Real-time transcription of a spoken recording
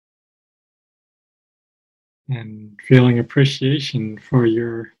and feeling appreciation for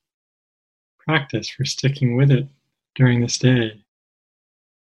your practice, for sticking with it during this day.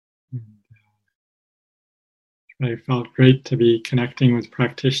 And I felt great to be connecting with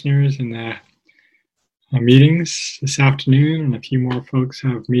practitioners in the meetings this afternoon, and a few more folks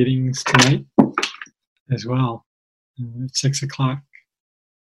have meetings tonight as well at 6 o'clock.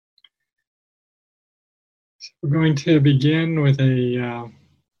 So we're going to begin with a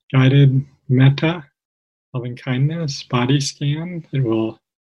guided Metta, loving kindness, body scan that will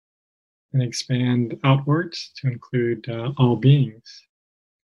then expand outwards to include all beings,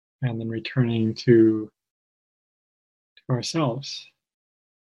 and then returning to ourselves.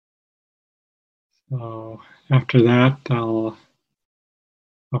 So after that, I'll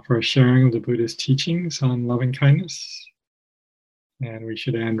offer a sharing of the Buddha's teachings on loving kindness, and we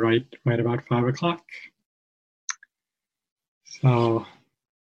should end right about 5 o'clock. So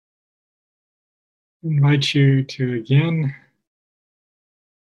I invite you to again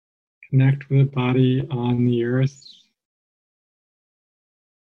connect with the body on the earth,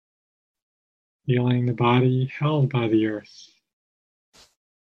 feeling the body held by the earth.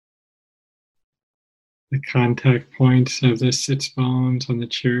 The contact points of the sits bones on the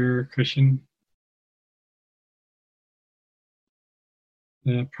chair cushion.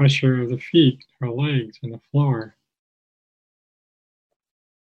 The pressure of the feet or legs on the floor.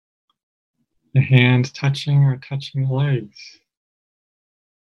 The hands touching the legs.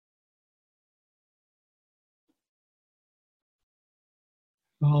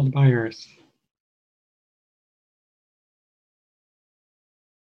 Held by earth.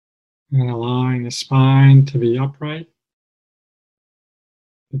 And allowing the spine to be upright.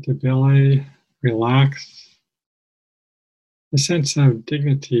 Let the belly relax. A sense of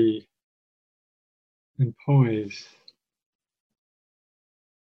dignity and poise.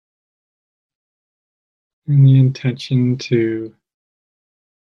 And the intention to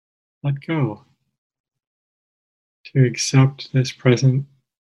let go. To accept this present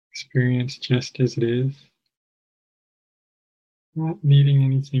experience just as it is. Not needing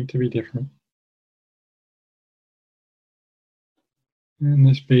anything to be different. And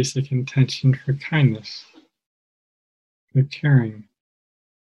this basic intention for kindness, for caring.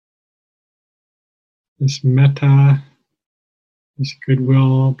 This metta, this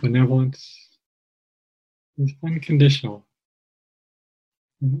goodwill, benevolence is unconditional.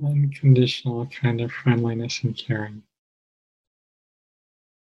 An unconditional kind of friendliness and caring.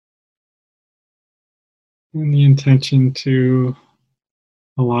 And the intention to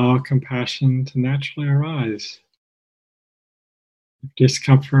allow compassion to naturally arise. If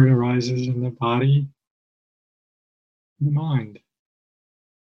discomfort arises in the body, in the mind,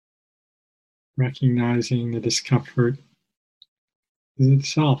 recognizing the discomfort is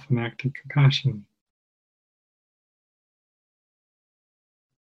itself an act of compassion.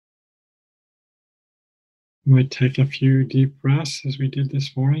 You might take a few deep breaths as we did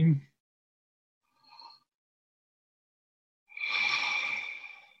this morning.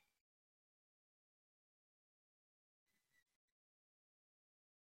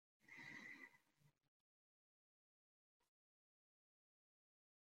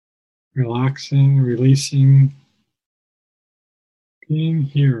 Relaxing, releasing, being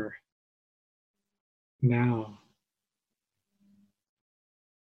here, now.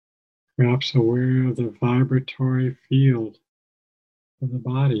 Perhaps aware of the vibratory field of the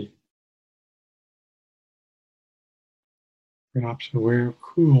body. Perhaps aware of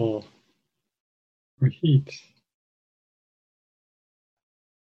cool or heat.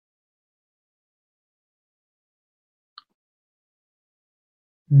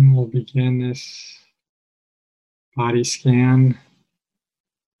 And we'll begin this body scan.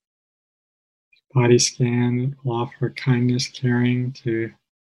 Body scan will offer kindness, caring to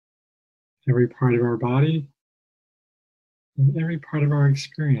every part of our body and every part of our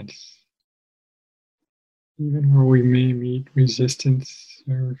experience. Even where we may meet resistance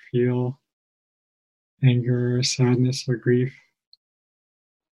or feel anger or sadness or grief.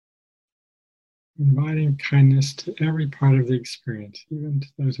 Inviting kindness to every part of the experience, even to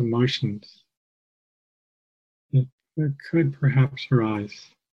those emotions that could perhaps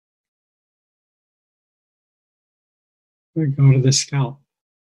arise. We go to the scalp,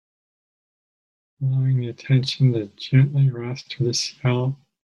 allowing the attention to gently rest to the scalp,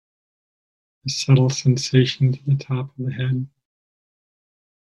 a subtle sensation to the top of the head.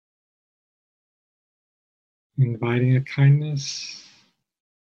 Inviting a kindness,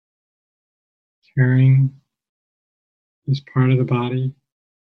 caring this part of the body,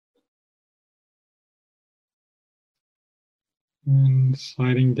 and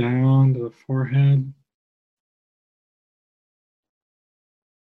sliding down to the forehead,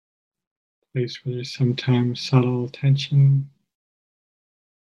 place where there's sometimes subtle tension.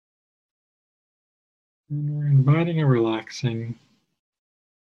 And we're inviting a relaxing,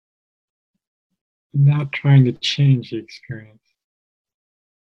 and not trying to change the experience.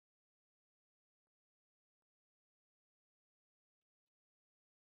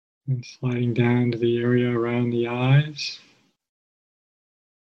 And sliding down to the area around the eyes.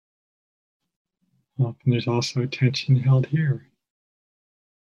 Often there's also tension held here.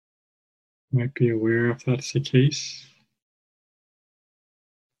 You might be aware if that's the case.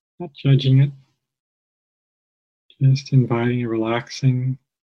 Not judging it, just inviting a relaxing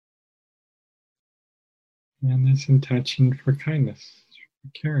and this intention for kindness, for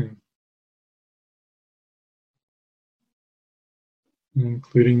caring,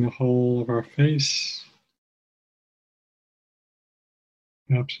 including the whole of our face,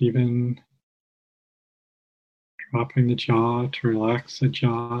 perhaps even dropping the jaw to relax the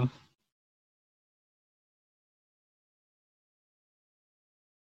jaw.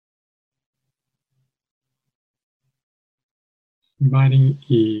 Inviting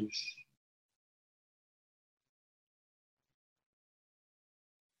ease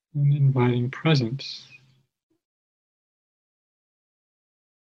and inviting presence.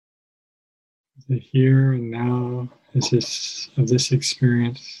 The here and now is of this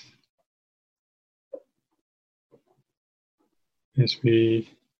experience as we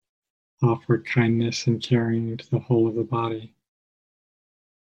offer kindness and caring to the whole of the body.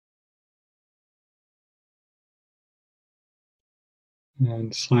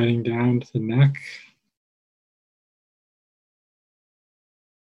 And sliding down to the neck.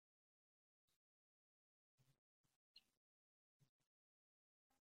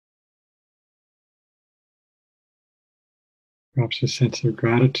 Perhaps a sense of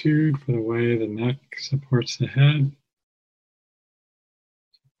gratitude for the way the neck supports the head,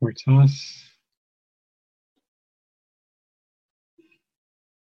 supports us.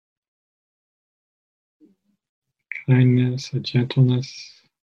 Kindness, a gentleness,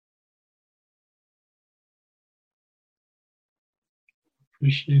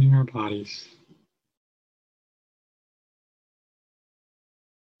 appreciating our bodies.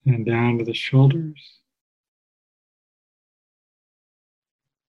 And down to the shoulders.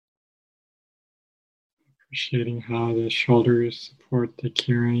 Appreciating how the shoulders support the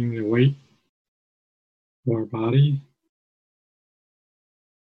carrying the weight of our body.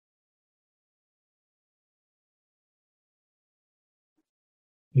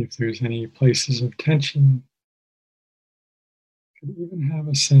 If there's any places of tension, could even have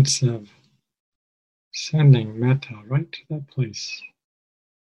a sense of sending metta right to that place,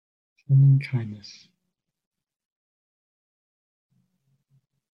 sending kindness.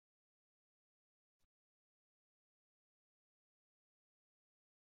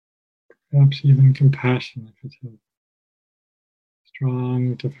 Perhaps even compassion if it's a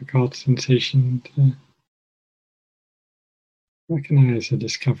strong, difficult sensation to recognize the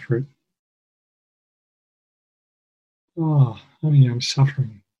discomfort. Oh, honey, I'm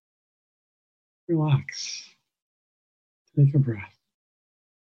suffering. Relax. Take a breath.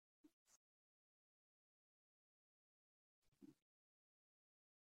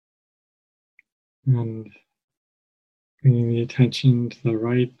 And bringing the attention to the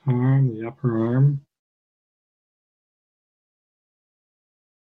right arm, the upper arm.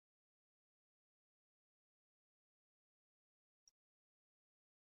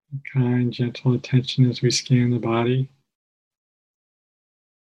 Kind, gentle attention as we scan the body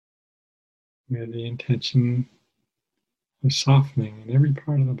with the intention of softening in every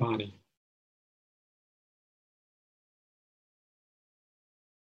part of the body.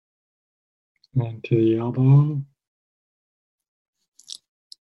 And to the elbow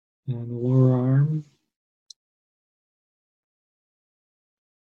and the lower arm.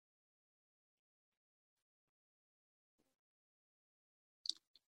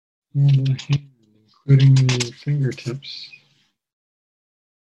 And the hand, including the fingertips.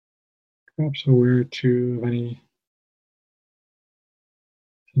 Perhaps aware too of any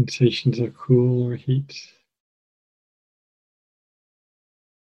sensations of cool or heat.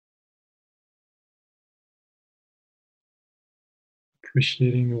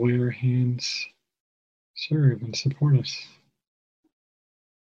 Appreciating the way our hands serve and support us.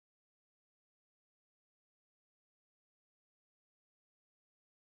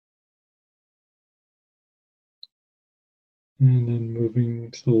 And then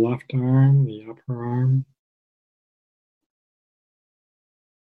moving to the left arm, the upper arm.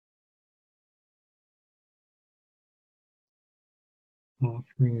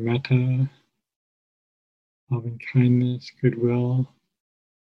 Offering metta, loving kindness, goodwill,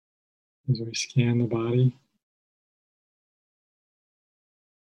 as we scan the body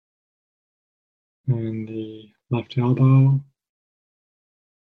and the left elbow,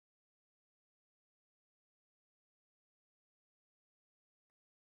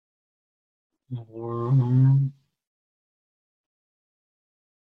 the lower arm,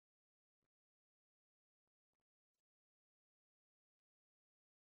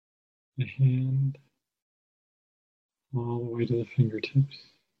 the hand, all the way to the fingertips.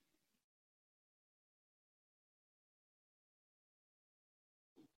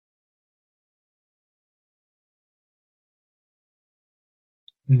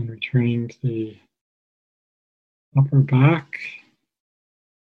 And returning to the upper back.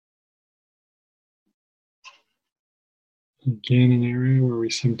 Again, an area where we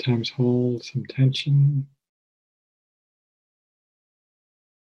sometimes hold some tension,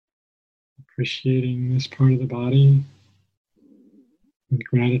 appreciating this part of the body with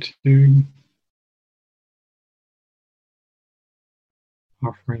gratitude,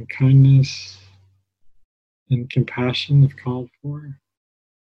 offering kindness and compassion if called for.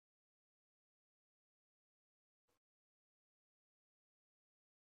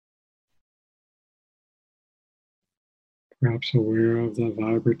 Perhaps aware of the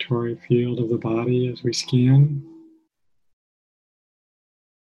vibratory field of the body as we scan.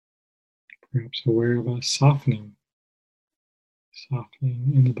 Perhaps aware of a softening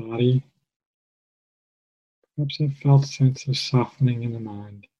in the body. Perhaps a felt sense of softening in the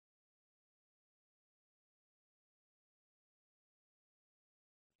mind.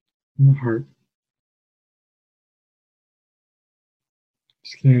 In the heart.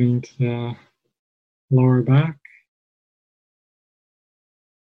 Scanning to the lower back.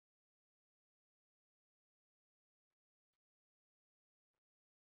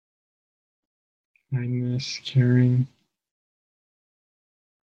 Kindness, caring,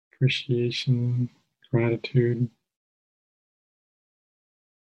 appreciation, gratitude.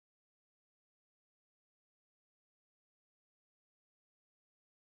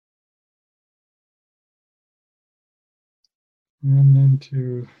 And then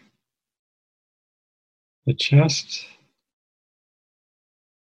to the chest.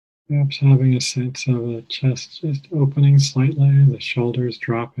 Perhaps having a sense of the chest just opening slightly, the shoulders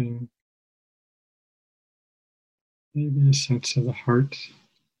dropping. Maybe a sense of the heart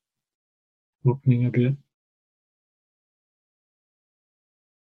opening a bit.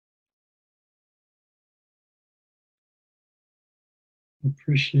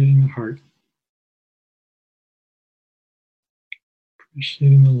 Appreciating the heart.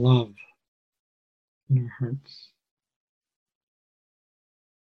 Appreciating the love in our hearts.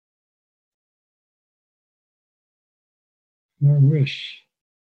 And our wish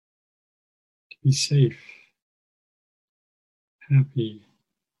to be safe, happy,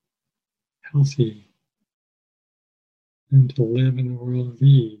 healthy, and to live in a world of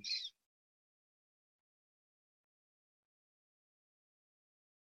ease.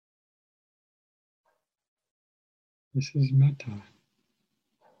 This is Metta.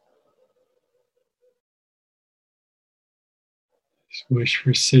 This wish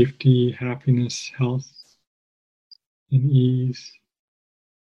for safety, happiness, health, and ease.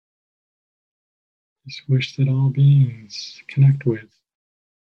 This wish that all beings connect with.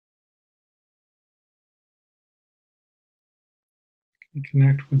 And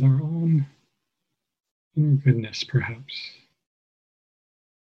connect with our own inner goodness, perhaps.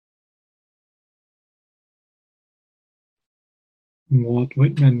 And Walt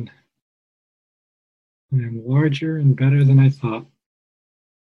Whitman, I am larger and better than I thought.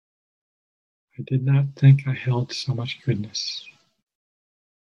 I did not think I held so much goodness.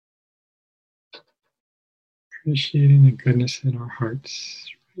 Appreciating the goodness in our hearts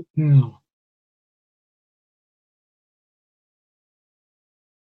right now.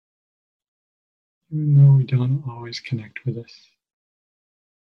 Even though we don't always connect with this.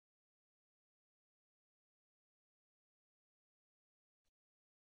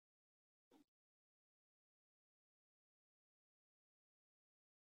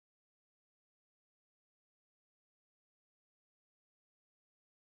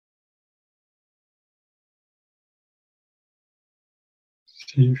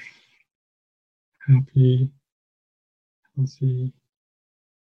 Safe, happy, healthy,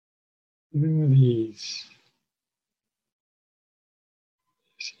 living with ease.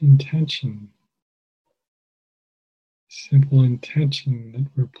 This intention, simple intention that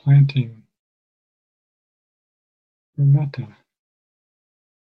we're planting for Metta.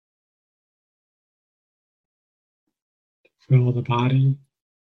 Fill the body,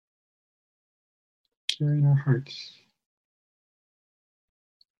 carrying our hearts.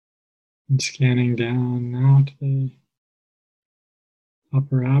 And scanning down now to the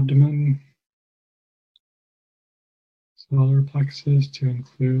upper abdomen, solar plexus to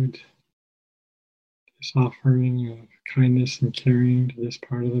include this offering of kindness and caring to this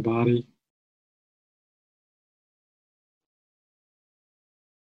part of the body.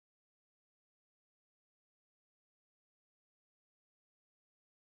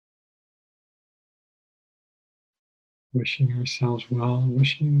 Wishing ourselves well,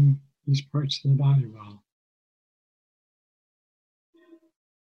 wishing these parts of the body well.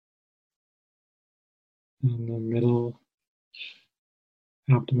 And the middle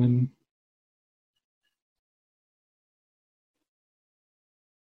abdomen,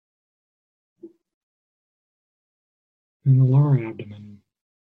 and the lower abdomen.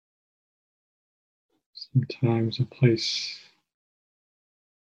 Sometimes a place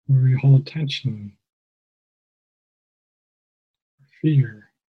where we hold tension, fear,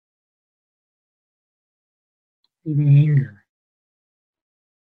 even anger,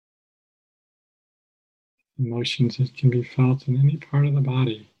 emotions that can be felt in any part of the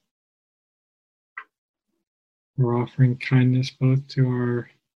body. We're offering kindness both to our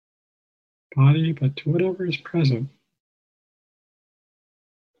body, but to whatever is present,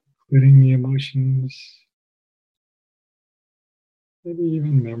 including the emotions, maybe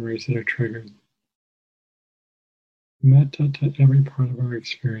even memories that are triggered. Metta to every part of our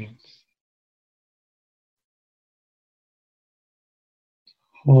experience.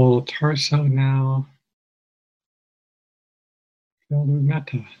 Whole torso now filled with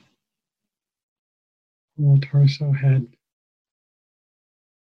metta. Whole torso, head,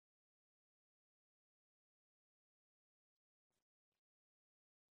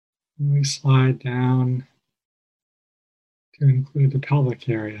 and we slide down to include the pelvic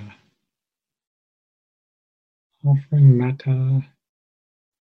area, offering metta,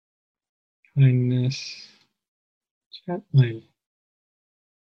 kindness, gently,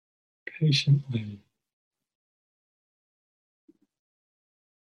 patiently,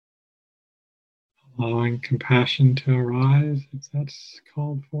 allowing compassion to arise if that's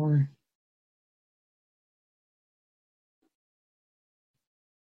called for.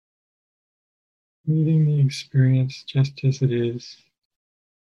 Meeting the experience just as it is.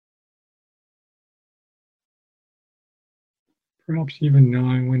 Perhaps even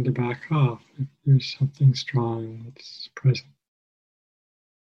knowing when to back off if there's something strong that's present.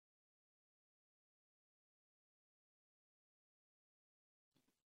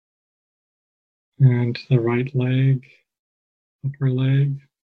 And the right leg, upper leg,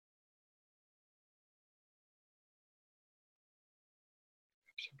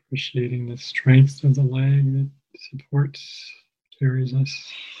 appreciating the strength of the leg that supports, carries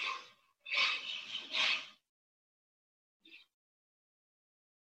us.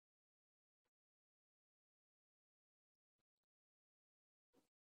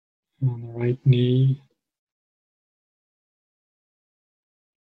 On the right knee,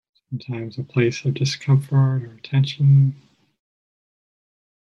 sometimes a place of discomfort or tension.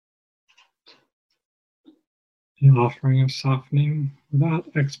 The offering of softening without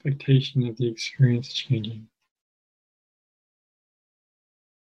expectation of the experience changing.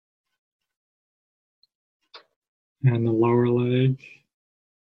 And the lower leg,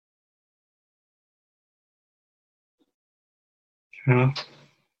 calf,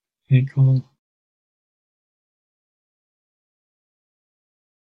 ankle,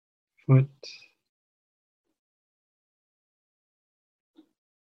 foot,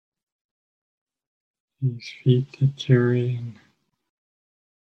 these feet that carry and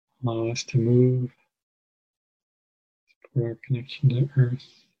allow us to move, support our connection to earth.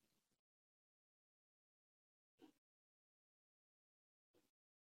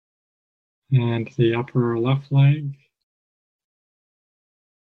 And the upper left leg,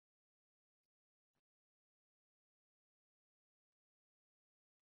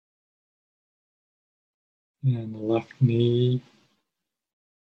 and the left knee,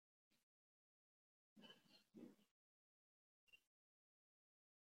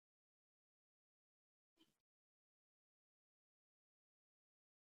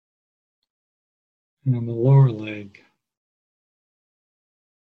 and the lower leg.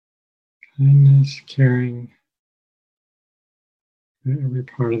 Kindness, caring for every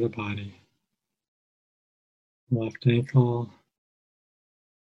part of the body. Left ankle,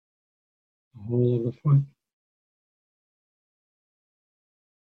 the whole of the foot,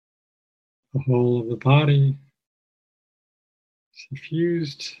 the whole of the body,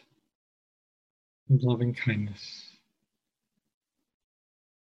 suffused with loving kindness.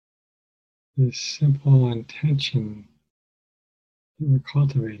 This simple intention that we're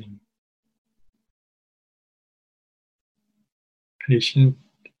cultivating. patient,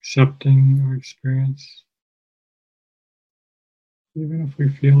 accepting our experience, even if we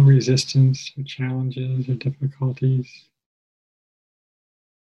feel resistance or challenges or difficulties.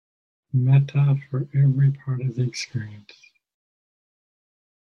 Metta for every part of the experience.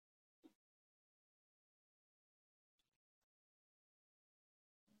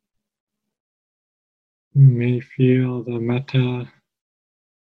 You may feel the metta,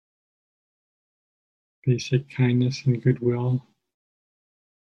 basic kindness and goodwill,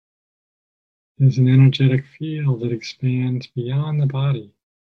 is an energetic field that expands beyond the body.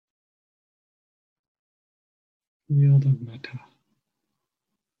 Field of metta.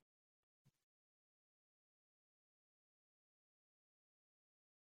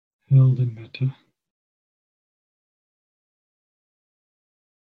 Held in metta.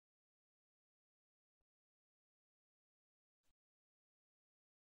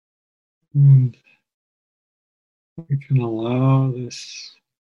 And we can allow this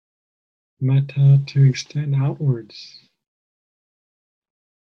metta to extend outwards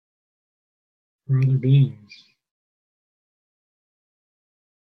for other beings.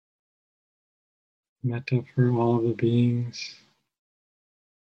 Metta for all of the beings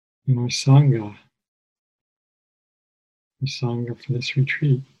in our Sangha, our Sangha for this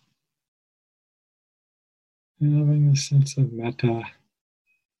retreat. And having a sense of metta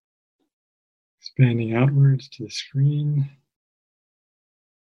expanding outwards to the screen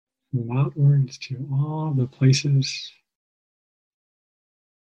and outwards to all the places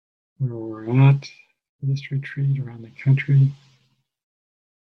where we're at for this retreat around the country.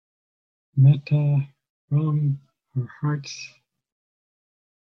 Metta from our hearts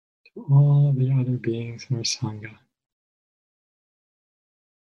to all of the other beings in our Sangha.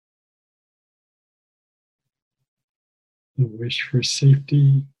 The wish for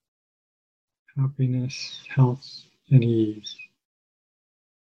safety, happiness, health, and ease.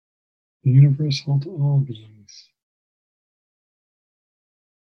 Universal to all beings.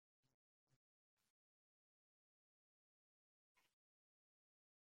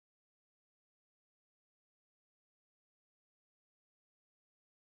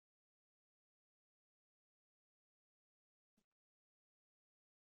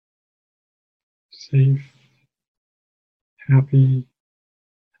 Safe, happy,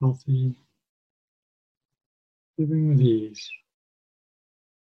 healthy, living with ease.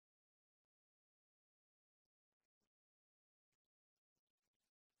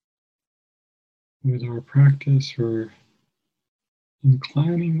 With our practice, we're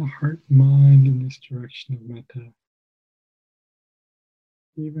inclining the heart and mind in this direction of metta,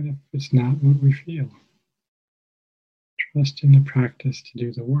 even if it's not what we feel. Trusting the practice to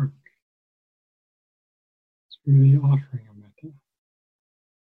do the work. It's really offering a metta.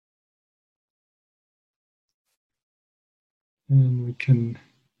 And we can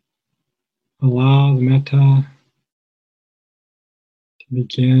allow the metta to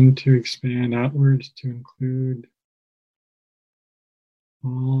begin to expand outwards to include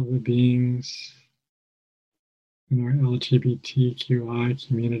all the beings in our LGBTQI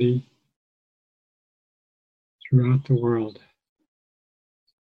community throughout the world.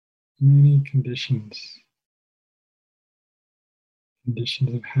 Many conditions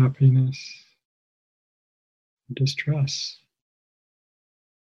of happiness, distress.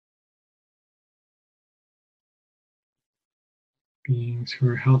 Beings who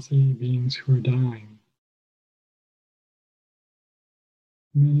are healthy, beings who are dying.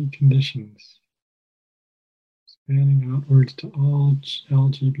 Many conditions spanning outwards to all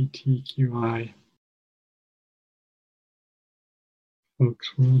LGBTQI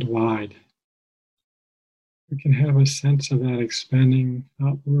folks worldwide. We can have a sense of that expanding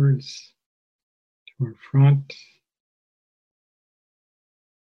outwards to our front,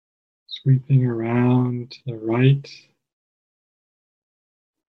 sweeping around to the right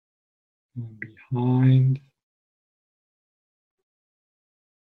and behind,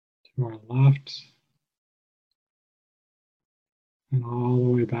 to our left, and all the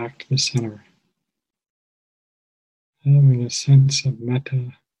way back to the center. Having a sense of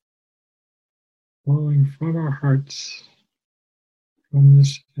metta flowing from our hearts, from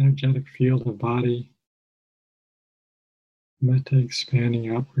this energetic field of body, metta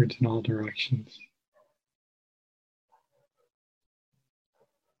expanding outwards in all directions.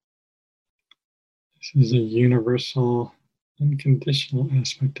 This is a universal, unconditional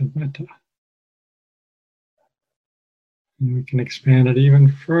aspect of metta. And we can expand it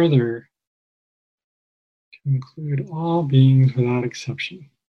even further to include all beings without exception.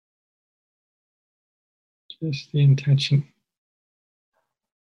 Just the intention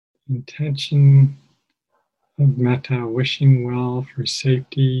of metta, wishing well for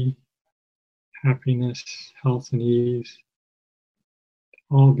safety, happiness, health, and ease.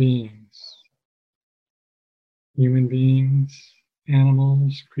 All beings, human beings,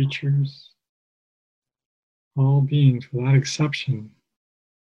 animals, creatures, all beings without exception,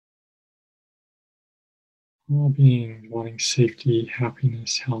 all beings wanting safety,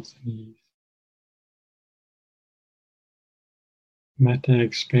 happiness, health, and ease. Metta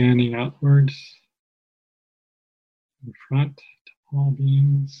expanding outwards in front to all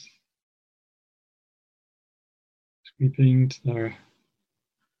beings, sweeping to the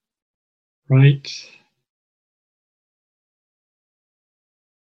right,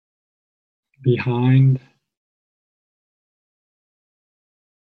 behind,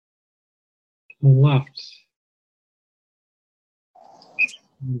 to the left,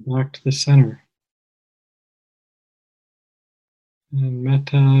 and back to the center. And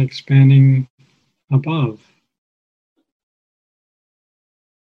metta expanding above,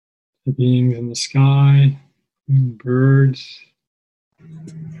 the beings in the sky, birds,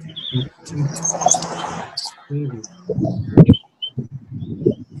 babies.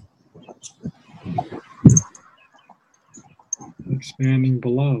 Expanding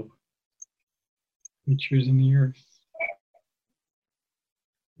below, creatures in the earth.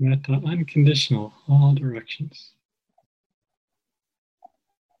 Metta unconditional, all directions.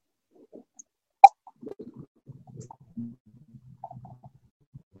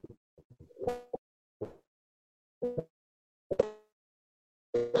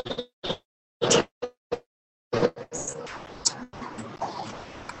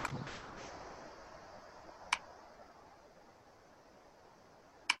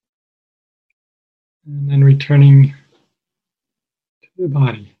 And then returning to the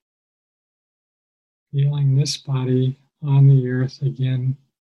body. Feeling this body on the earth again.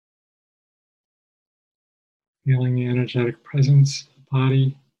 Feeling the energetic presence of the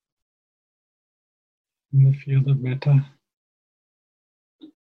body in the field of metta.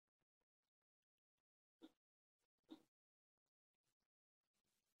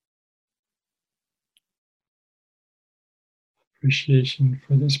 Appreciation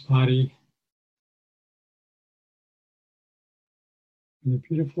for this body. And the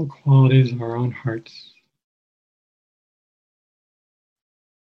beautiful qualities of our own hearts.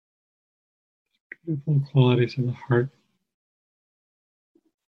 Beautiful qualities of the heart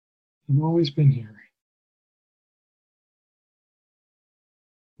have always been here,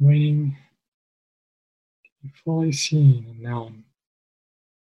 waiting to be fully seen and known.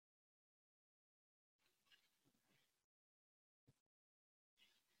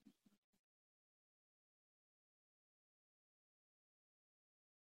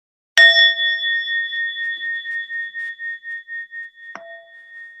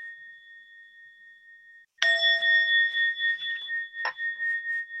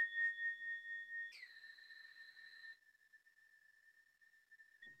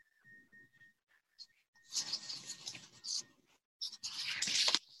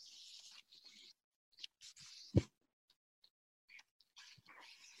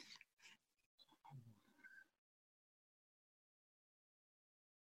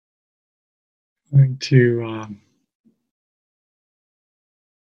 Going to,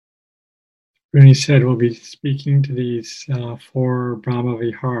 Bruni said we'll be speaking to these 4 Brahma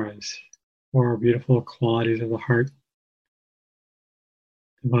Viharas, 4 beautiful qualities of the heart,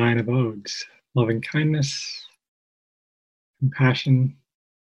 divine abodes, loving kindness, compassion,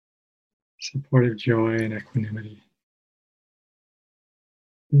 supportive joy, and equanimity.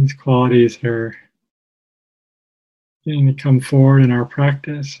 These qualities are beginning to come forward in our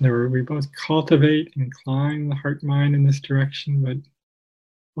practice. We both cultivate and climb the heart-mind in this direction, but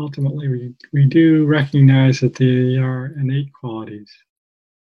ultimately we do recognize that they are innate qualities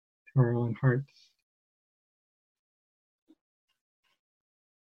to our own hearts.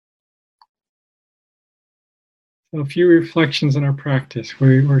 So a few reflections on our practice.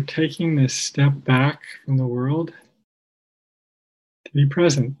 We're taking this step back from the world to be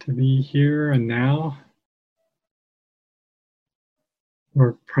present, to be here and now.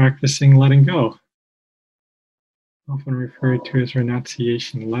 We're practicing letting go, often referred to as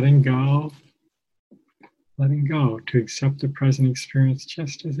renunciation, letting go, to accept the present experience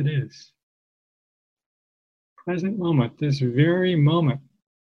just as it is. Present moment, this very moment,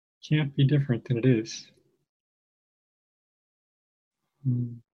 can't be different than it is.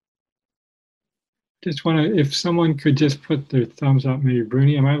 Just want to, if someone could just put their thumbs up, maybe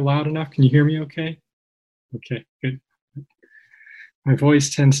Bruni, am I loud enough? Can you hear me okay? Okay, good. My voice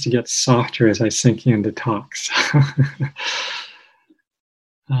tends to get softer as I sink into talks.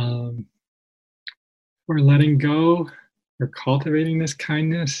 We're letting go, we're cultivating this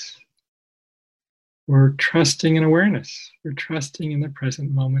kindness, we're trusting in awareness, we're trusting in the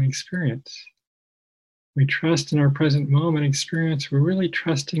present moment experience. We trust in our present moment experience, we're really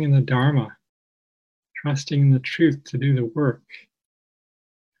trusting in the Dharma, trusting in the truth to do the work.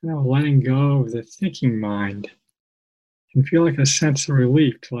 Letting go of the thinking mind can feel like a sense of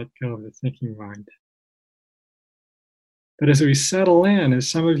relief to let go of the thinking mind. But as we settle in, as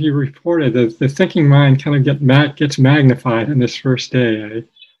some of you reported, the thinking mind kind of gets magnified in this first day.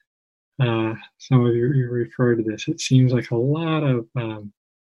 Some of you refer to this. It seems like a lot of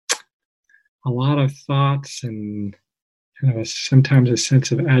thoughts and kind of sometimes a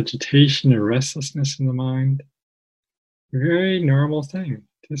sense of agitation or restlessness in the mind. Very normal thing,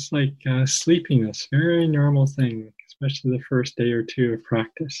 just like sleepiness. Very normal thing, especially the first day or two of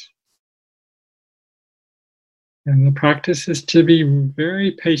practice. And the practice is to be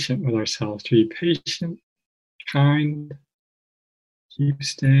very patient with ourselves, to be patient, kind, keep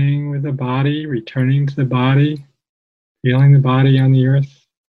staying with the body, returning to the body, feeling the body on the earth,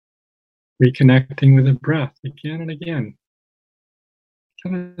 reconnecting with the breath again and again.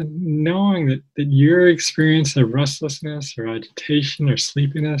 Kind of knowing that your experience of restlessness or agitation or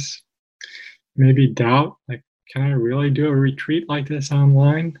sleepiness, maybe doubt, like, can I really do a retreat like this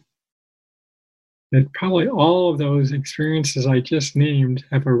online? That probably all of those experiences I just named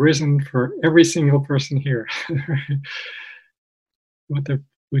have arisen for every single person here. what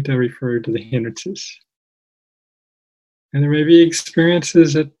they refer to the hindrances. And there may be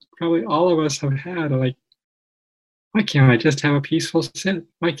experiences that probably all of us have had, like, why can't I just have a peaceful sit?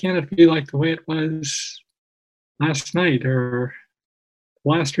 Why can't it be like the way it was last night or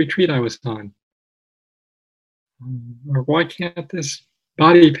last retreat I was on? Or why can't this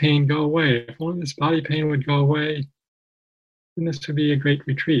body pain go away? If only this body pain would go away, then this would be a great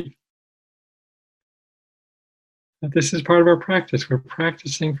retreat. But this is part of our practice. We're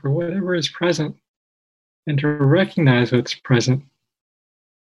practicing for whatever is present, and to recognize what's present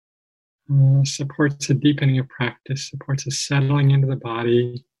supports a deepening of practice, supports a settling into the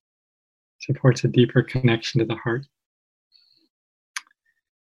body, supports a deeper connection to the heart.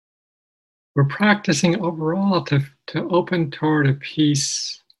 We're practicing overall to open toward a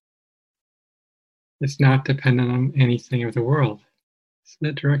peace that's not dependent on anything of the world. It's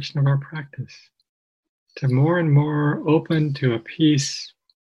the direction of our practice. To more and more open to a peace,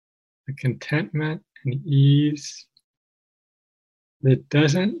 a contentment, and ease that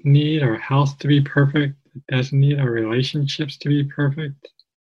doesn't need our health to be perfect, that doesn't need our relationships to be perfect,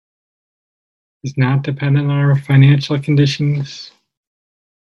 is not dependent on our financial conditions.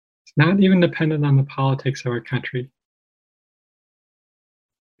 It's not even dependent on the politics of our country.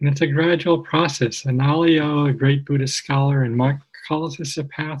 And it's a gradual process. Analayo, a great Buddhist scholar and monk, calls this a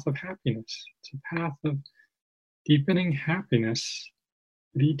path of happiness. It's a path of deepening happiness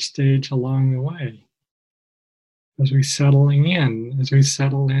at each stage along the way. As we settle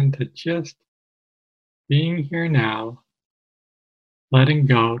into just being here now, letting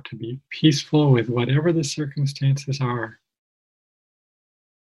go to be peaceful with whatever the circumstances are.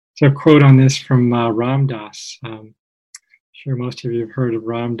 So a quote on this from Ram Dass. I'm sure most of you have heard of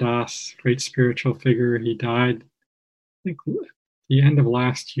Ram Dass, great spiritual figure. He died, I think, at the end of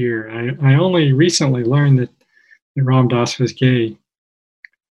last year. I only recently learned that Ram Dass was gay.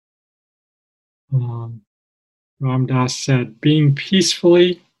 Ram Dass said, being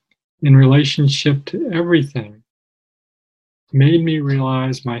peacefully in relationship to everything made me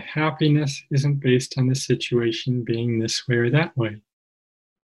realize my happiness isn't based on the situation being this way or that way.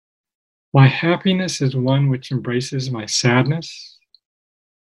 My happiness is one which embraces my sadness,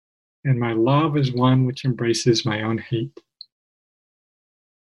 and my love is one which embraces my own hate.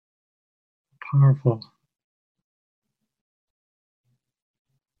 Powerful.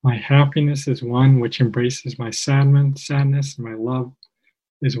 My happiness is one which embraces my sadness, and my love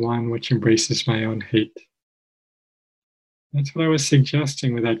is one which embraces my own hate. That's what I was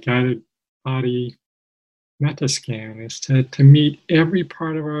suggesting with that guided body Metta scan, is to meet every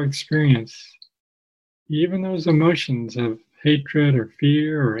part of our experience, even those emotions of hatred or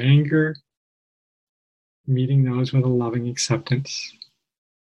fear or anger, meeting those with a loving acceptance.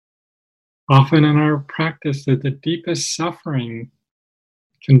 Often in our practice, that the deepest suffering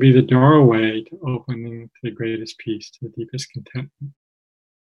can be the doorway to opening to the greatest peace, to the deepest contentment.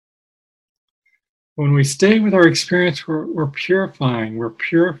 When we stay with our experience, we're purifying. We're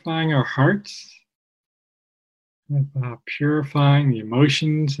purifying our hearts, purifying the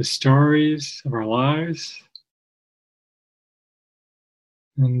emotions, the stories of our lives.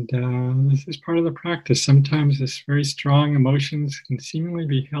 And this is part of the practice. Sometimes this very strong emotions can seemingly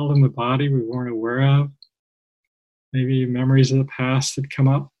be held in the body we weren't aware of. Maybe memories of the past that come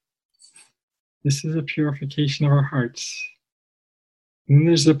up. This is a purification of our hearts. And then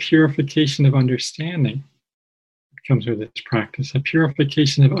there's the purification of understanding that comes with this practice. A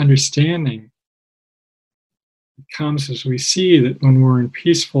purification of understanding comes as we see that when we're in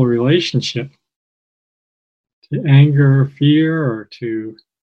peaceful relationship to anger or fear or to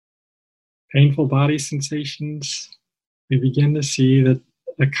painful body sensations, we begin to see that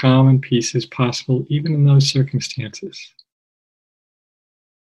a calm and peace is possible even in those circumstances.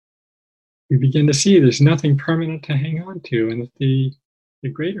 We begin to see there's nothing permanent to hang on to, and that the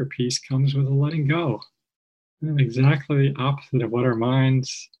greater peace comes with a letting go. And exactly the opposite of what our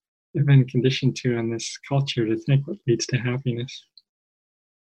minds have been conditioned to in this culture to think what leads to happiness.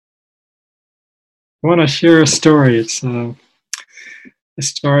 I want to share a story. It's a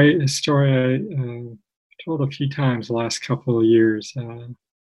story I told a few times the last couple of years.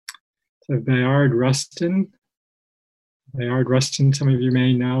 So Bayard Rustin, some of you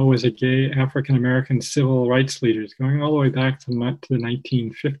may know, was a gay African-American civil rights leader going all the way back to the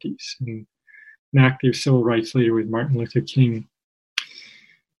 1950s, and an active civil rights leader with Martin Luther King.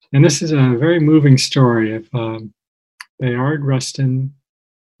 And this is a very moving story of Bayard Rustin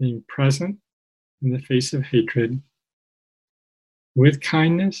being present in the face of hatred, with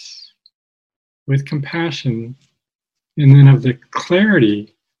kindness, with compassion, and then of the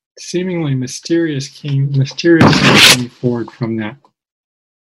clarity, seemingly mysterious came forward from that.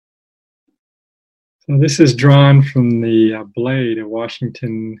 So this is drawn from the Blade, a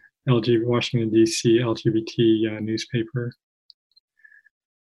Washington D.C. LGBT newspaper.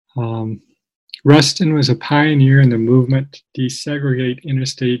 Rustin was a pioneer in the movement to desegregate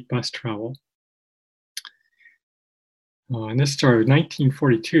interstate bus travel. And this started in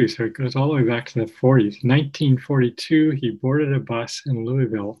 1942, so it goes all the way back to the 40s. In 1942, he boarded a bus in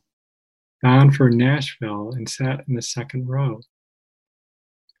Louisville, bound for Nashville, and sat in the second row.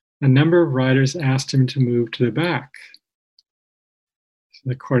 A number of riders asked him to move to the back,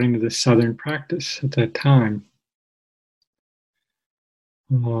 according to the Southern practice at that time.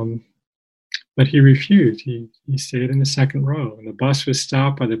 But he refused. He stayed in the second row. And the bus was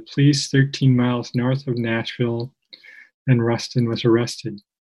stopped by the police 13 miles north of Nashville, and Rustin was arrested.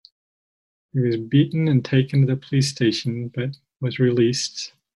 He was beaten and taken to the police station, but was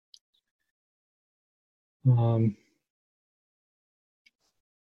released. And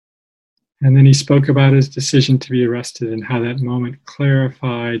then he spoke about his decision to be arrested and how that moment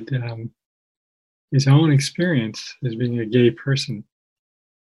clarified his own experience as being a gay person.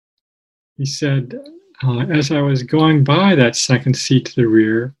 He said, as I was going by that second seat to the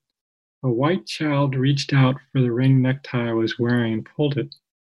rear, a white child reached out for the ring necktie I was wearing and pulled it.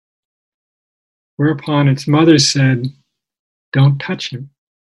 Whereupon its mother said, "Don't touch him.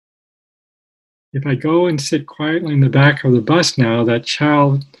 If I go and sit quietly in the back of the bus now, that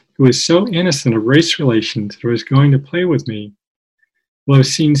child who was so innocent of race relations that was going to play with me will have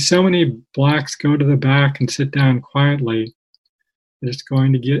seen so many blacks go to the back and sit down quietly that it's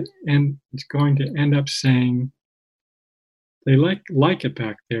going to end up saying, they like it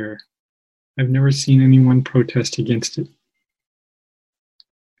back there. I've never seen anyone protest against it."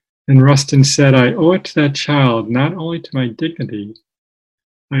 And Rustin said, "I owe it to that child, not only to my dignity,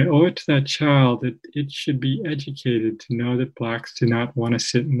 I owe it to that child that it should be educated to know that blacks do not want to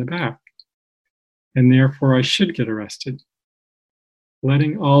sit in the back. And therefore I should get arrested,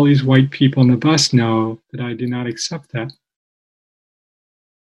 letting all these white people on the bus know that I do not accept that."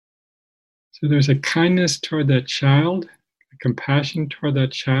 So there's a kindness toward that child, a compassion toward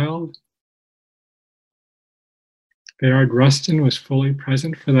that child. Bayard Rustin was fully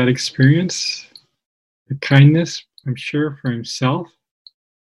present for that experience. The kindness, I'm sure, for himself,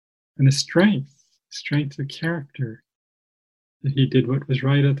 and the strength of character, that he did what was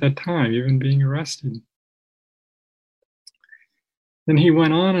right at that time, even being arrested. Then he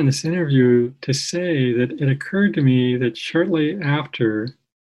went on in this interview to say that it occurred to me that shortly after,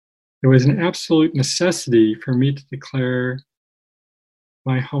 there was an absolute necessity for me to declare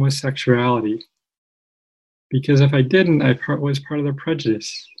my homosexuality, because if I didn't, I was part of the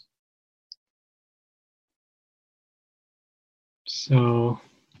prejudice. So,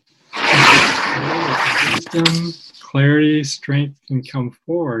 wisdom, clarity, strength can come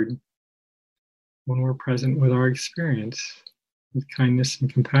forward when we're present with our experience, with kindness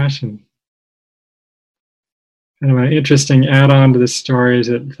and compassion. Kind of an interesting add-on to this story is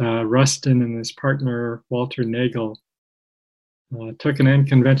that Rustin and his partner, Walter Nagel, took an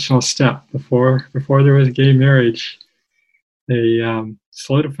unconventional step before there was gay marriage. They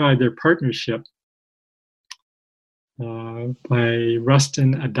solidified their partnership by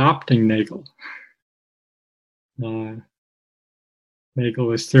Rustin adopting Nagel. Uh, Nagel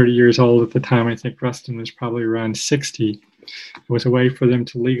was 30 years old at the time. I think Rustin was probably around 60. It was a way for them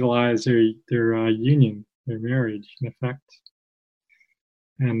to legalize their union, their marriage, in effect.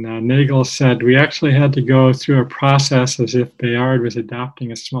 And Nagel said, we actually had to go through a process as if Bayard was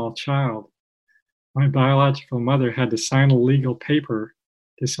adopting a small child. My biological mother had to sign a legal paper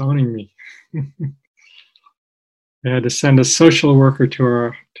disowning me. They had to send a social worker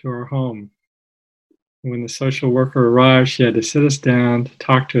to our home. When the social worker arrived, she had to sit us down to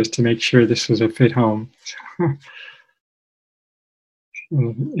talk to us to make sure this was a fit home.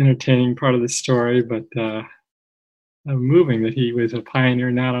 Entertaining part of the story, but moving that he was a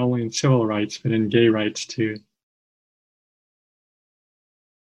pioneer not only in civil rights, but in gay rights too.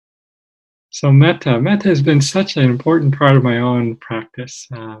 So Metta has been such an important part of my own practice.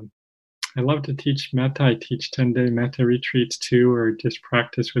 I love to teach Metta. I teach 10-day Metta retreats too, or just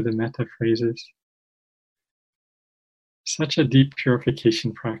practice with the Metta phrases. Such a deep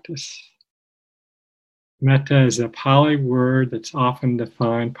purification practice. Metta is a Pali word that's often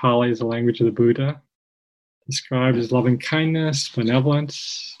defined. Pali is the language of the Buddha. Described as loving kindness,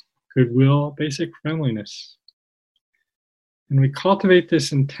 benevolence, goodwill, basic friendliness. And we cultivate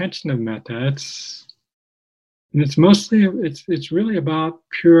this intention of metta. It's really about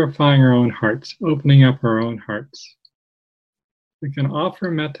purifying our own hearts, opening up our own hearts. We can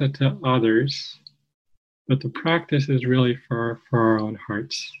offer metta to others, but the practice is really for our own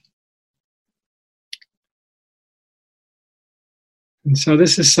hearts. And so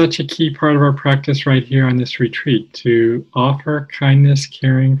this is such a key part of our practice right here on this retreat, to offer kindness,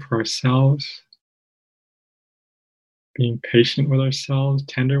 caring for ourselves, being patient with ourselves,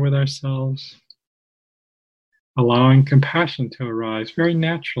 tender with ourselves, allowing compassion to arise very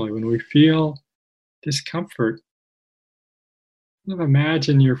naturally when we feel discomfort.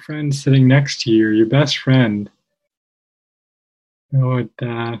 Imagine your friend sitting next to you, your best friend.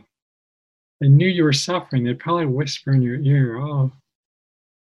 They knew you were suffering. They'd probably whisper in your ear, oh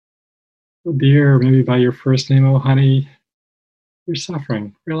dear, maybe by your first name, oh honey, you're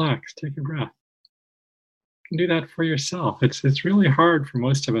suffering. Relax, take a breath. You can do that for yourself. It's really hard for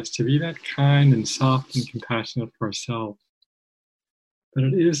most of us to be that kind and soft and compassionate for ourselves. But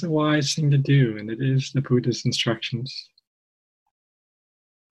it is a wise thing to do, and it is the Buddha's instructions.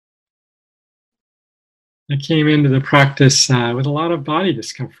 I came into the practice with a lot of body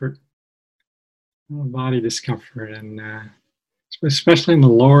discomfort. And especially in the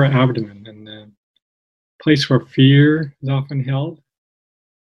lower abdomen, and the place where fear is often held.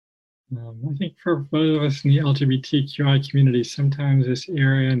 I think for both of us in the LGBTQI community, sometimes this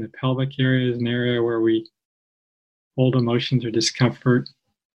area in the pelvic area is an area where we hold emotions or discomfort.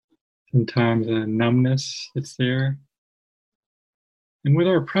 Sometimes a numbness that's there. And with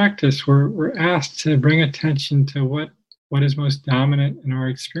our practice, we're asked to bring attention to what is most dominant in our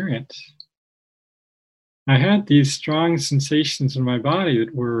experience. I had these strong sensations in my body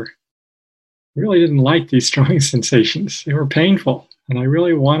that really didn't like these strong sensations. They were painful, and I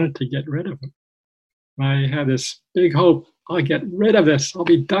really wanted to get rid of them. I had this big hope, I'll get rid of this, I'll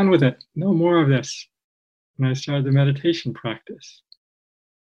be done with it, no more of this. And I started the meditation practice.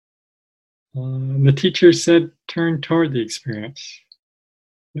 The teacher said, turn toward the experience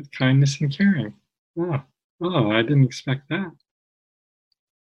with kindness and caring. Oh, I didn't expect that.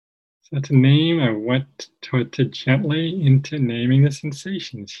 So to name, I went to gently into naming the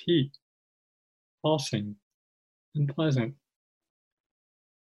sensations: heat, pulsing, unpleasant.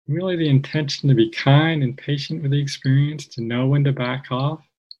 Really the intention to be kind and patient with the experience, to know when to back off.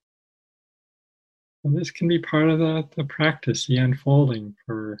 And this can be part of the practice, the unfolding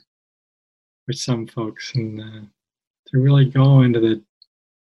for some folks, and to really go into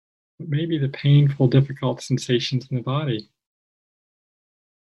maybe the painful, difficult sensations in the body.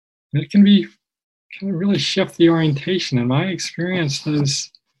 And it can really shift the orientation. In my experience,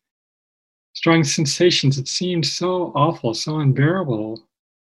 those strong sensations, it seemed so awful, so unbearable.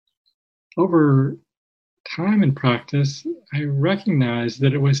 Over time in practice, I recognized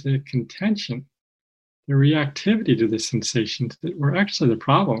that it was the contention, the reactivity to the sensations that were actually the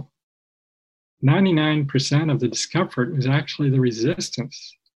problem. 99% of the discomfort was actually the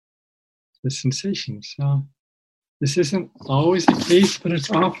resistance to the sensations. So this isn't always the case, but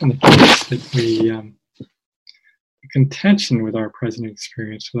it's often the case that the contention with our present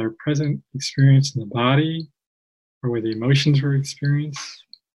experience in the body, or with the emotions we're experiencing,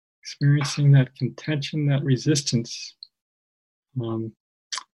 that contention, that resistance,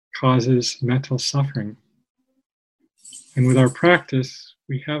 causes mental suffering. And with our practice,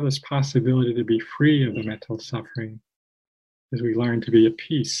 we have this possibility to be free of the mental suffering as we learn to be at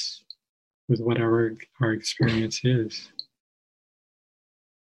peace with whatever our experience is.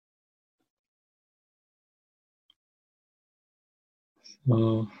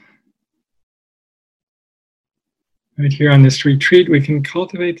 So, right here on this retreat, we can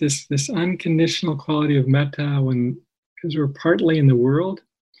cultivate this unconditional quality of metta because we're partly in the world.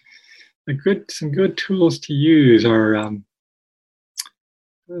 Some good tools to use are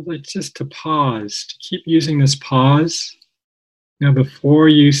like just to pause, to keep using this pause. Now, before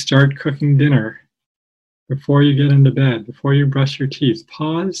you start cooking dinner, before you get into bed, before you brush your teeth,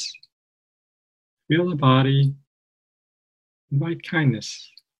 pause, feel the body, invite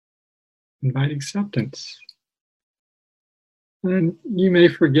kindness, invite acceptance. And you may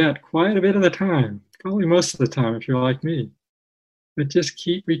forget quite a bit of the time, probably most of the time if you're like me, but just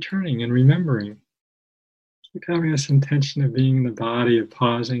keep returning and remembering. Keep having this intention of being in the body, of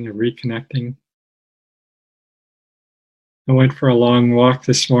pausing, of reconnecting. I went for a long walk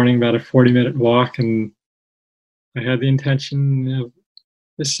this morning, about a 40-minute walk, and I had the intention of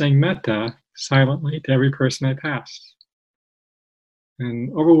just saying metta silently to every person I passed.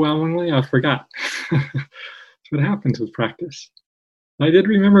 And overwhelmingly, I forgot. That's what happens with practice. I did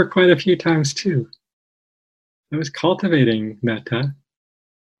remember quite a few times too. I was cultivating metta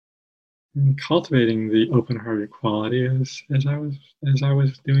and cultivating the open-hearted quality as I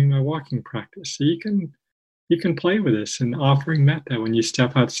was doing my walking practice. So you can play with this and offering metta when you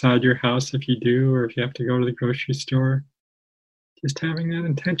step outside your house, if you do, or if you have to go to the grocery store. Just having that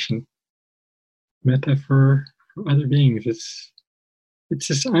intention, metta for other beings. It's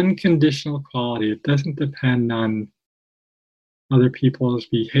this unconditional quality. It doesn't depend on other people's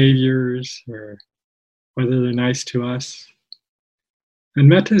behaviors or whether they're nice to us. And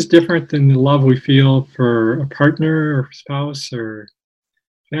metta is different than the love we feel for a partner or spouse or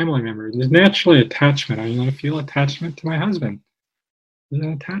family member. There's naturally attachment. I feel attachment to my husband. There's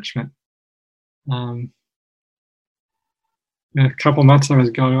an attachment. A couple months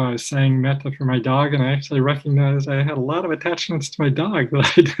ago, I was saying metta for my dog, and I actually recognized I had a lot of attachments to my dog that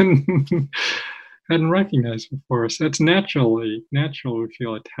I hadn't recognized before. So it's natural we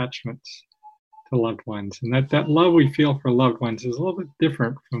feel attachments to loved ones. And that love we feel for loved ones is a little bit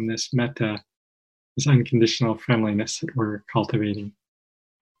different from this metta, this unconditional friendliness that we're cultivating.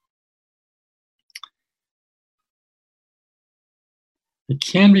 It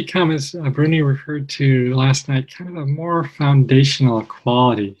can become, as Bruni referred to last night, kind of a more foundational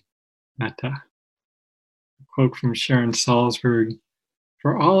quality, metta. A quote from Sharon Salzberg: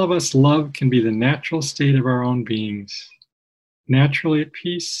 "For all of us, love can be the natural state of our own beings, naturally at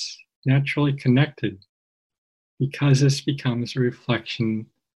peace, naturally connected, because this becomes a reflection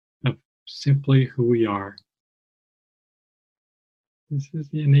of simply who we are." This is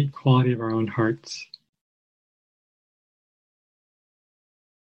the innate quality of our own hearts.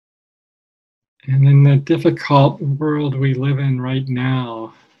 And in the difficult world we live in right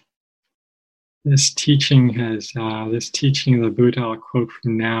now, this teaching of the Buddha, I'll quote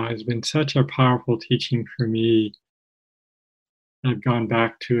from now, has been such a powerful teaching for me. I've gone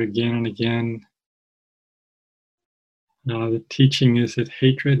back to again and again. The teaching is that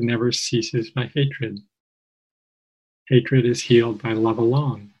hatred never ceases by hatred. Hatred is healed by love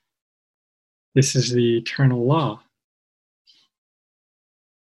alone. This is the eternal law.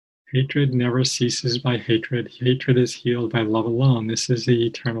 Hatred never ceases by hatred. Hatred is healed by love alone. This is the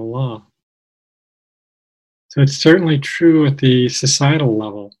eternal law. So it's certainly true at the societal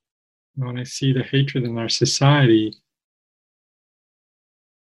level. When I see the hatred in our society,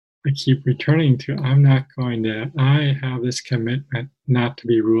 I keep returning to, I have this commitment not to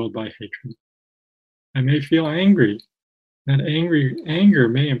be ruled by hatred. I may feel angry. That anger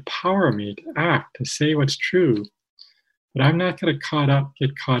may empower me to act, to say what's true, but I'm not going to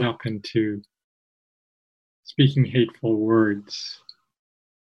get caught up into speaking hateful words.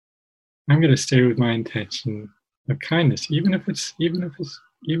 I'm going to stay with my intention of kindness, even if it's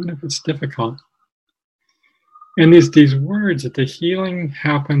difficult. And these words that the healing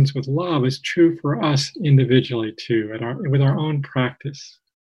happens with love is true for us individually too, with our own practice.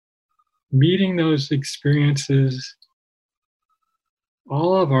 Meeting those experiences,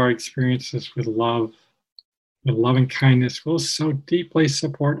 all of our experiences with love, with loving kindness, will so deeply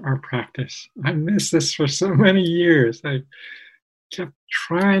support our practice. I missed this for so many years. I kept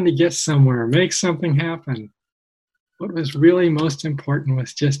trying to get somewhere, make something happen. What was really most important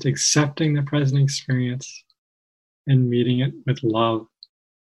was just accepting the present experience and meeting it with love,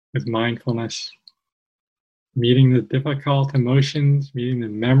 with mindfulness, meeting the difficult emotions, meeting the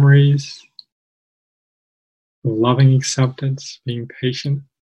memories, loving acceptance, being patient,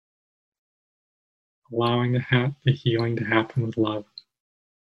 allowing the healing to happen with love.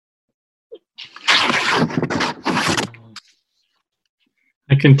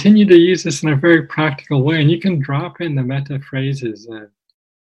 I continue to use this in a very practical way, and you can drop in the metta phrases.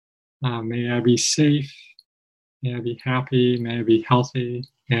 May I be safe, may I be happy, may I be healthy,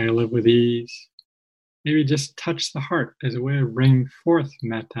 may I live with ease. Maybe just touch the heart as a way of bringing forth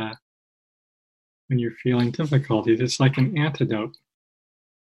metta when you're feeling difficulties. It's like an antidote.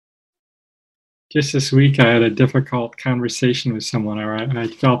 Just this week, I had a difficult conversation with someone, or I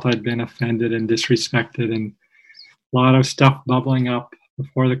felt I'd been offended and disrespected, and a lot of stuff bubbling up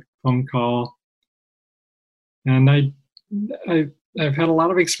before the phone call. And I've had a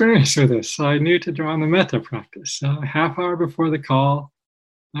lot of experience with this, so I knew to draw on the metta practice. So a half hour before the call,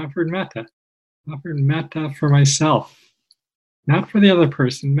 I offered metta for myself, not for the other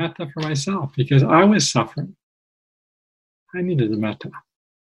person, metta for myself, because I was suffering. I needed the metta.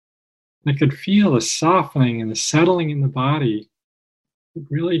 I could feel the softening and the settling in the body. It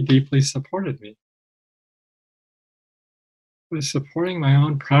really deeply supported me. It was supporting my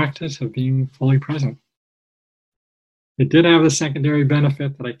own practice of being fully present. It did have the secondary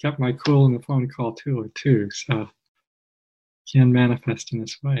benefit that I kept my cool in the phone call too, so it can manifest in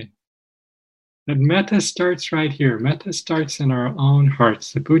this way. But metta starts right here. Metta starts in our own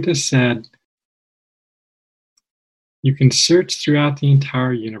hearts. The Buddha said, you can search throughout the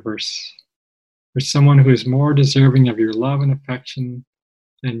entire universe for someone who is more deserving of your love and affection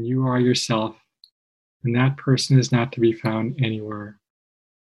than you are yourself, and that person is not to be found anywhere.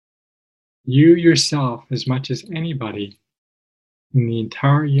 You yourself, as much as anybody in the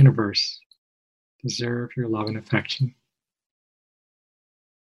entire universe, deserve your love and affection.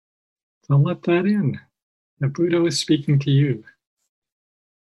 So let that in. The Buddha was speaking to you.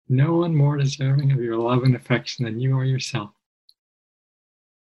 No one more deserving of your love and affection than you are yourself.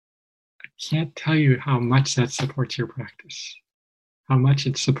 I can't tell you how much that supports your practice, how much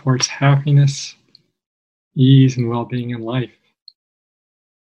it supports happiness, ease, and well-being in life.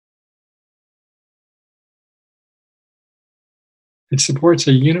 It supports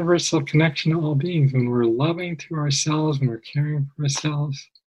a universal connection to all beings. When we're loving to ourselves, when we're caring for ourselves,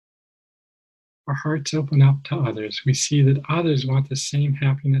 our hearts open up to others. We see that others want the same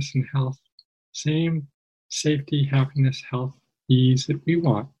happiness and health, same safety, happiness, health, ease that we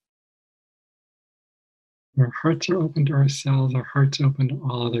want. Our hearts are open to ourselves, our hearts open to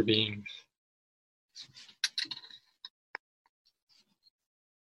all other beings.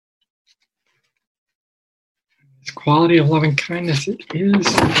 This quality of loving kindness, it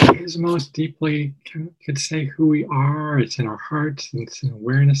is most deeply, could say, who we are. It's in our hearts, and it's in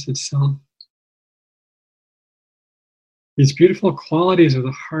awareness itself. These beautiful qualities of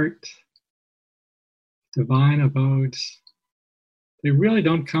the heart, divine abodes, they really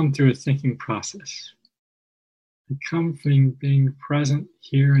don't come through a thinking process. They come from being present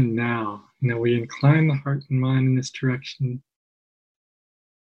here and now. We incline the heart and mind in this direction,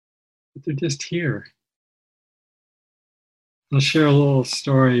 but they're just here. I'll share a little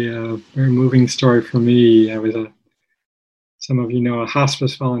story, a very moving story for me. I was some of you know, a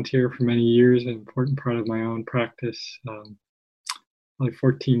hospice volunteer for many years, an important part of my own practice, probably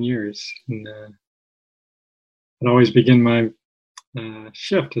 14 years. And I'd always begin my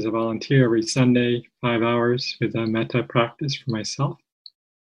shift as a volunteer every Sunday, 5 hours, with a metta practice for myself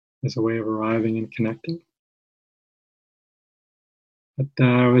as a way of arriving and connecting. But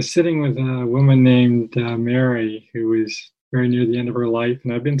I was sitting with a woman named Mary, who was very near the end of her life,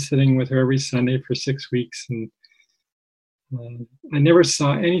 and I've been sitting with her every Sunday for 6 weeks, and I never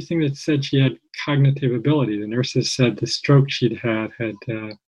saw anything that said she had cognitive ability. The nurses said the stroke she'd had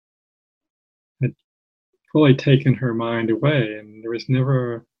fully taken her mind away, and there was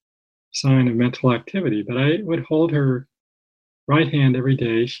never a sign of mental activity. But I would hold her right hand every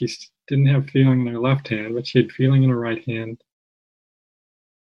day. She didn't have feeling in her left hand, but she had feeling in her right hand.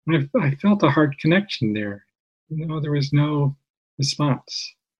 And I felt a heart connection there. There was no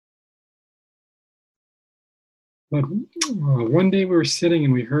response. But one day we were sitting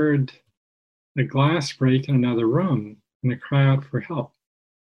and we heard a glass break in another room and a cry out for help.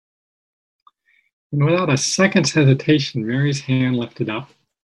 And without a second's hesitation, Mary's hand lifted up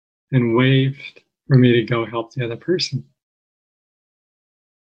and waved for me to go help the other person.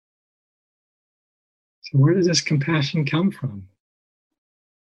 So where does this compassion come from?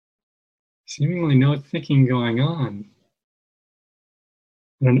 Seemingly no thinking going on,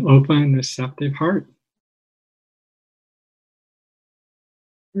 but an open, receptive heart.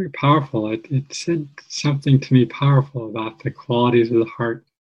 Very powerful. It said something to me powerful about the qualities of the heart.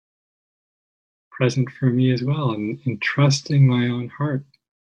 present for me as well, and trusting my own heart,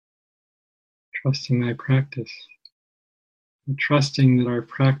 trusting my practice, and trusting that our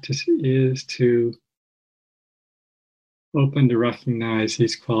practice is to open to recognize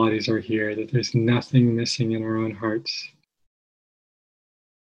these qualities are here, that there's nothing missing in our own hearts.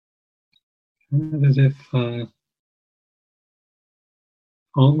 As if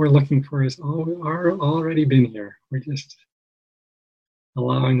all we're looking for is already been here. We're just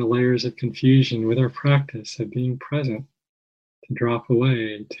allowing the layers of confusion with our practice of being present to drop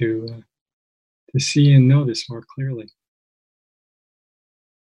away, to see and know this more clearly.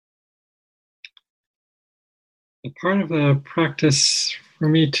 A part of the practice for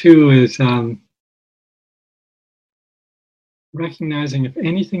me too is recognizing if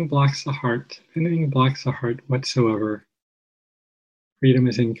anything blocks the heart, if anything blocks the heart whatsoever, freedom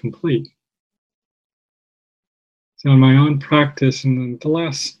is incomplete. So in my own practice, in the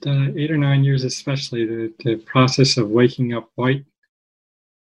last 8 or 9 years especially, the process of waking up white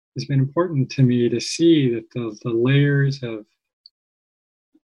has been important to me to see that the layers of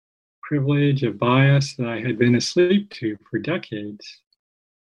privilege, of bias that I had been asleep to for decades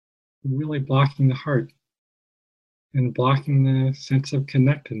were really blocking the heart and blocking the sense of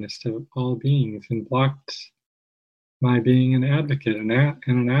connectedness to all beings, and blocked my being an advocate and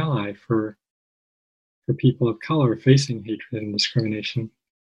an ally for people of color facing hatred and discrimination.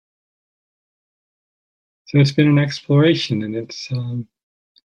 So it's been an exploration, and it's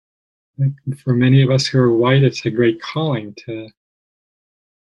for many of us who are white, it's a great calling to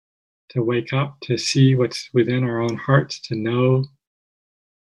wake up, to see what's within our own hearts, to know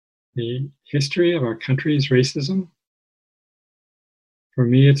the history of our country's racism. For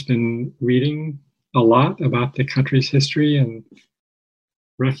me, it's been reading a lot about the country's history and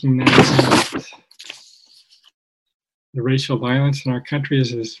recognizing that the racial violence in our country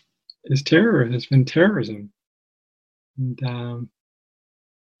is terror, has been terrorism. And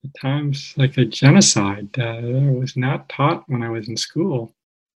at times like a genocide. I was not taught when I was in school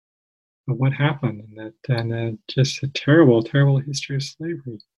of what happened, and just a terrible, terrible history of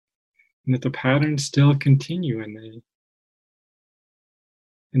slavery, and that the patterns still continue in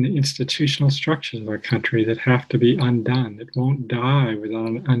the institutional structures of our country that have to be undone. It won't die without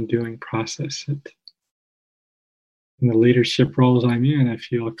an undoing process. In the leadership roles I'm in, I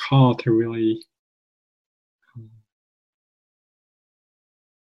feel a call to really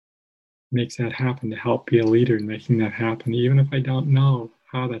make that happen, to help be a leader in making that happen, even if I don't know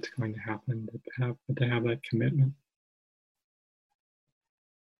how that's going to happen, but to have that commitment.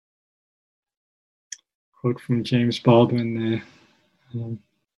 Quote from James Baldwin,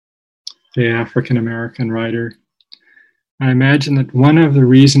 the African American writer. I imagine that one of the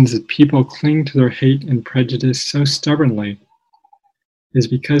reasons that people cling to their hate and prejudice so stubbornly is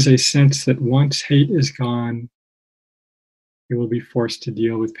because they sense that once hate is gone, they will be forced to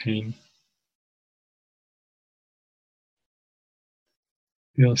deal with pain.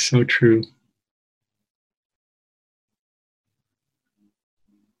 Feels so true.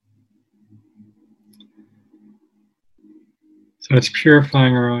 So it's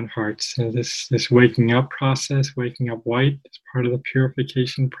purifying our own hearts. So this waking up process, waking up white, is part of the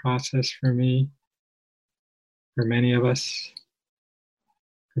purification process for me, for many of us,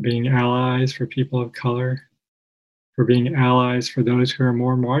 for being allies for people of color, for being allies for those who are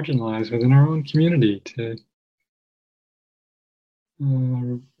more marginalized within our own community, to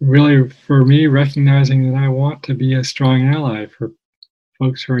really, for me, recognizing that I want to be a strong ally for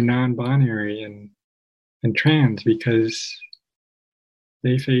folks who are non-binary and trans, because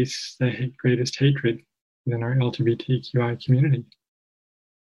they face the greatest hatred within our LGBTQI community.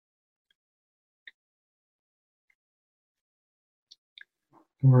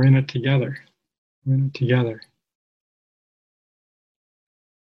 We're in it together. We're in it together.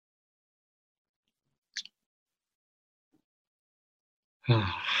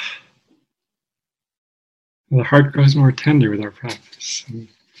 The heart grows more tender with our practice.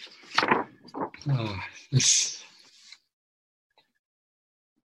 This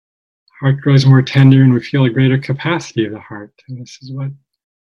heart grows more tender, and we feel a greater capacity of the heart. And this is what I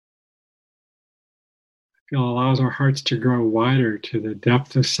feel allows our hearts to grow wider to the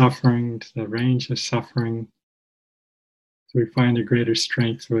depth of suffering, to the range of suffering. So we find a greater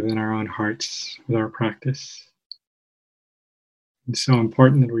strength within our own hearts with our practice. It's so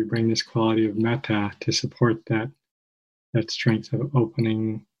important that we bring this quality of metta to support that strength of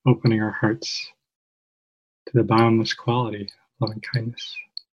opening our hearts to the boundless quality of loving kindness.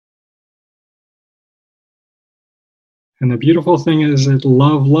 And the beautiful thing is that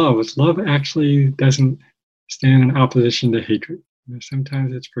love actually doesn't stand in opposition to hatred.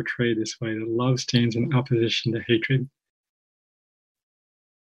 Sometimes it's portrayed this way, that love stands in opposition to hatred.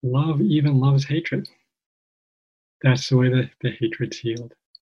 Love even loves hatred. That's the way that the hatred's healed.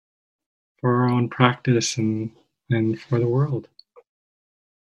 For our own practice and for the world.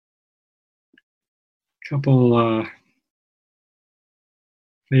 A couple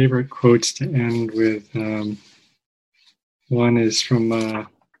favorite quotes to end with. One is from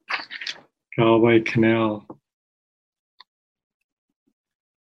Galway Canal.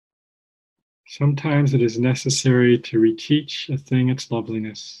 Sometimes it is necessary to reteach a thing its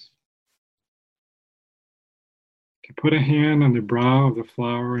loveliness. To put a hand on the brow of the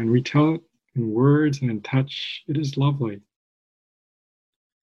flower and retell it in words and in touch, it is lovely,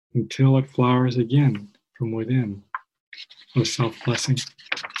 until it flowers again from within. O self-blessing.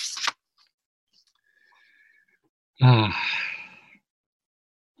 My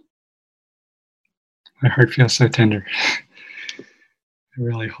heart feels so tender. I'm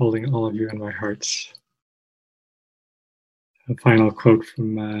really holding all of you in my hearts. A final quote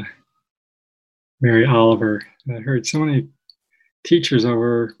from Mary Oliver. I heard so many teachers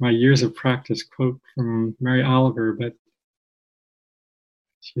over my years of practice quote from Mary Oliver, but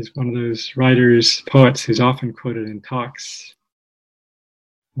she's one of those writers, poets, who's often quoted in talks.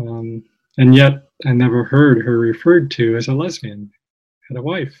 And yet I never heard her referred to as a lesbian, had a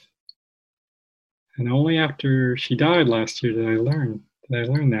wife. And only after she died last year did I learn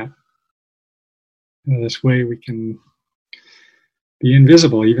that. This way we can be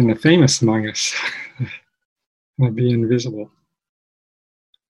invisible, even the famous among us will be invisible.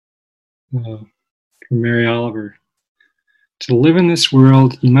 From Mary Oliver. To live in this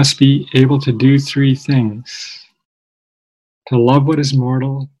world, you must be able to do three things. To love what is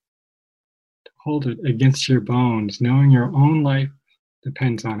mortal, to hold it against your bones, knowing your own life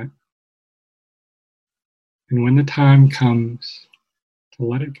depends on it. And when the time comes, to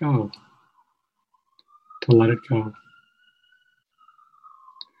let it go. To let it go.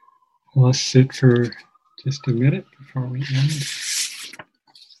 Let's sit for just a minute before we end.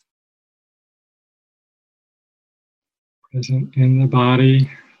 Present in the body,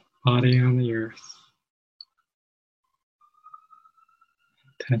 body on the earth.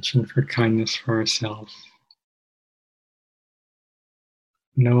 Intention for kindness for ourselves.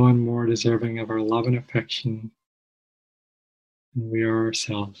 No one more deserving of our love and affection than we are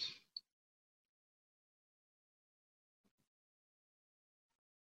ourselves.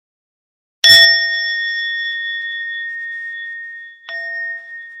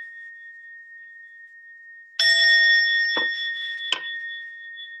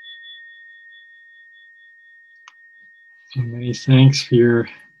 So many thanks for your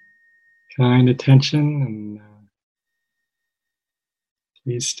kind attention, and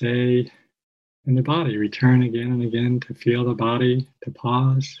please stay in the body. Return again and again to feel the body, to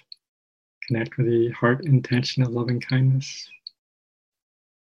pause, connect with the heart intention of loving kindness.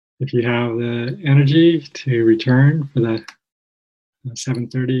 If you have the energy to return for the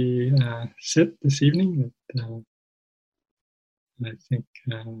 7:30 sit this evening, I think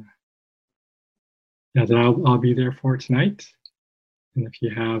that I'll be there for tonight. And if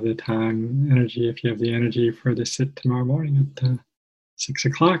you have the time, energy, if you have the energy for the sit tomorrow morning at 6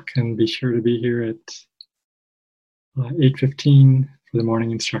 o'clock, and be sure to be here at 8:15 for the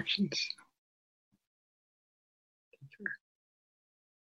morning instructions.